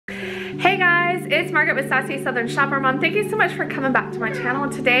it's Margaret with Sassy Southern Shopper Mom. Thank you so much for coming back to my channel.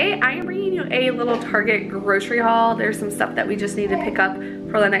 Today I am bringing you a little Target grocery haul. There's some stuff that we just need to pick up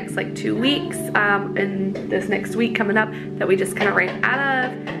for the next like 2 weeks and this next week coming up that we just kind of ran out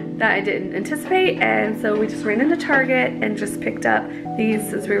of that I didn't anticipate, and so we just ran into Target and just picked up these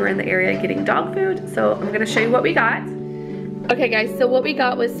since we were in the area getting dog food. So I'm gonna show you what we got. Okay guys, so what we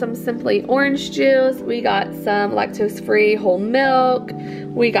got was some Simply orange juice, we got some lactose-free whole milk,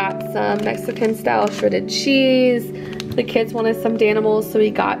 we got some Mexican style shredded cheese. The kids wanted some Danimals, so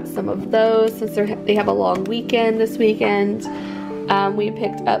we got some of those since they have a long weekend this weekend. We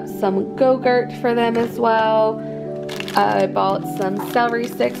picked up some Go-Gurt for them as well. I bought some celery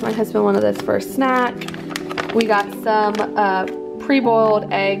sticks. My husband wanted this for a snack. We got some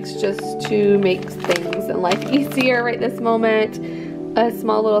pre-boiled eggs just to make things in life easier right this moment. A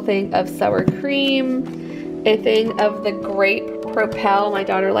small little thing of sour cream. A thing of the grape Propel. My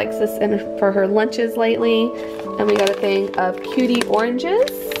daughter likes this for her lunches lately. And we got a thing of cutie oranges.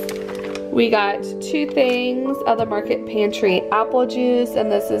 We got 2 things of the Market Pantry apple juice,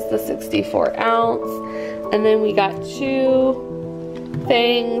 and this is the 64 ounce. And then we got 2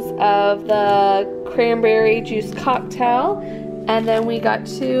 things of the cranberry juice cocktail. And then we got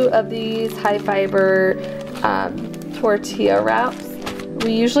 2 of these high fiber tortilla wraps.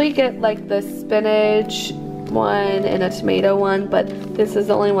 We usually get like the spinach one and a tomato one, but this is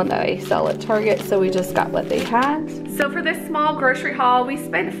the only one that I sell at Target, so we just got what they had. So for this small grocery haul, we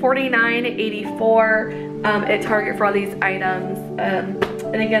spent $49.84 at Target for all these items.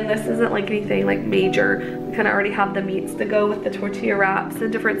 And again, this isn't like anything like major. We kind of already have the meats to go with the tortilla wraps and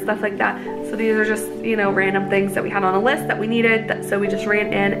different stuff like that. So these are just, you know, random things that we had on a list that we needed, so we just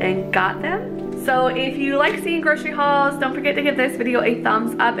ran in and got them. So if you like seeing grocery hauls, don't forget to give this video a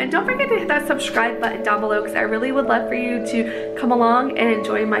thumbs up, and don't forget to hit that subscribe button down below, because I really would love for you to come along and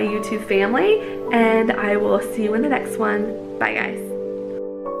enjoy my YouTube family, and I will see you in the next one. Bye guys.